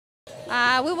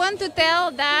We want to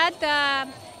tell that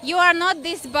you are not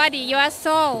this body, you are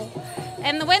soul.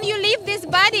 And when you leave this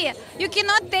body, you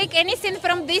cannot take anything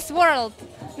from this world.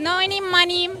 No any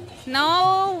money,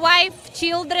 no wife,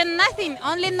 children, nothing,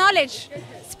 only knowledge,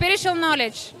 spiritual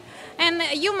knowledge. And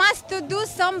you must do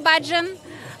some bhajan,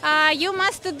 you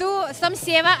must do some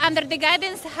seva under the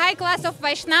guidance high class of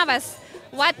Vaishnavas,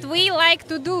 what we like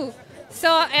to do. So,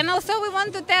 and also we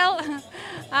want to tell,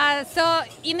 so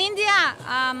in India,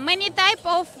 many type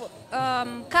of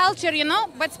culture, you know,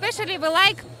 but especially we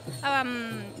like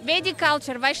Vedic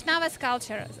culture, Vaishnavas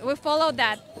culture. We follow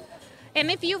that. And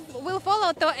if you will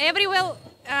follow, so everywhere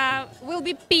will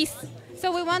be peace.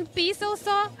 So we want peace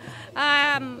also.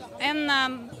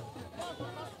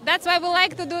 That's why we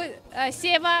like to do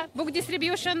seva, book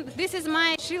distribution. This is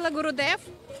my Srila Gurudev,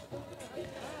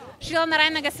 Srila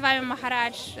Narayana Goswami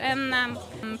Maharaj. And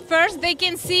first they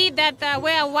can see that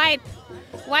we are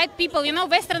white people, you know,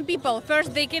 Western people.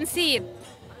 First they can see it.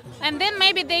 And then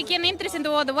maybe they can interest in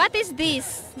the world. What is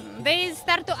this? They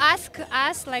start to ask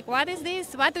us, like, what is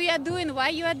this? What we are doing? Why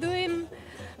you are doing?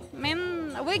 I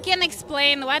mean, we can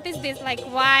explain what is this, like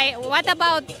why, what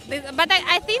about this? But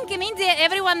I think in India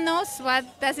everyone knows what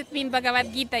does it mean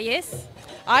Bhagavad Gita, yes?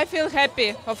 I feel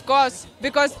happy, of course,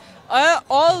 because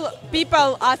all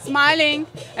people are smiling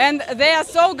and they are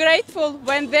so grateful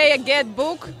when they get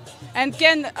book and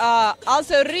can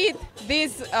also read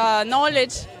this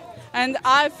knowledge. And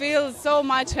I feel so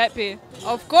much happy.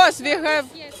 Of course, we have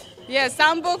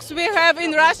some books we have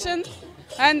in Russian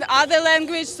and other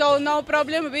language, so no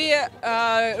problem. We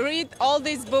read all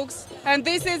these books. And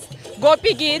this is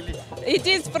Gopi Git. It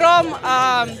is from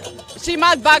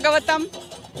Srimad Bhagavatam.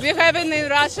 We have it in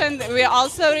Russian. We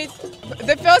also read.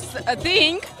 The first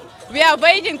thing, we are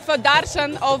waiting for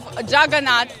darshan of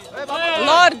Jagannath,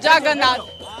 Lord Jagannath.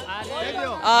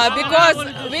 Because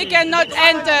we cannot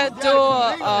enter to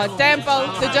temple,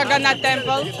 to Jagannath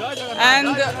temple,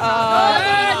 and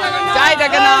Jai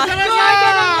Jagannath.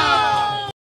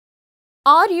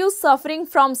 Are you suffering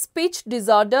from speech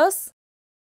disorders?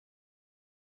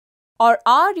 Or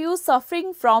are you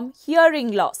suffering from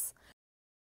hearing loss?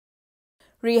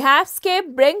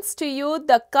 Rehabscape brings to you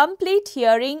the complete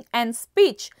hearing and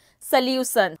speech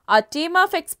solution. Our team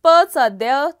of experts are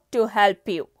there to help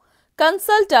you.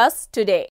 Consult us today.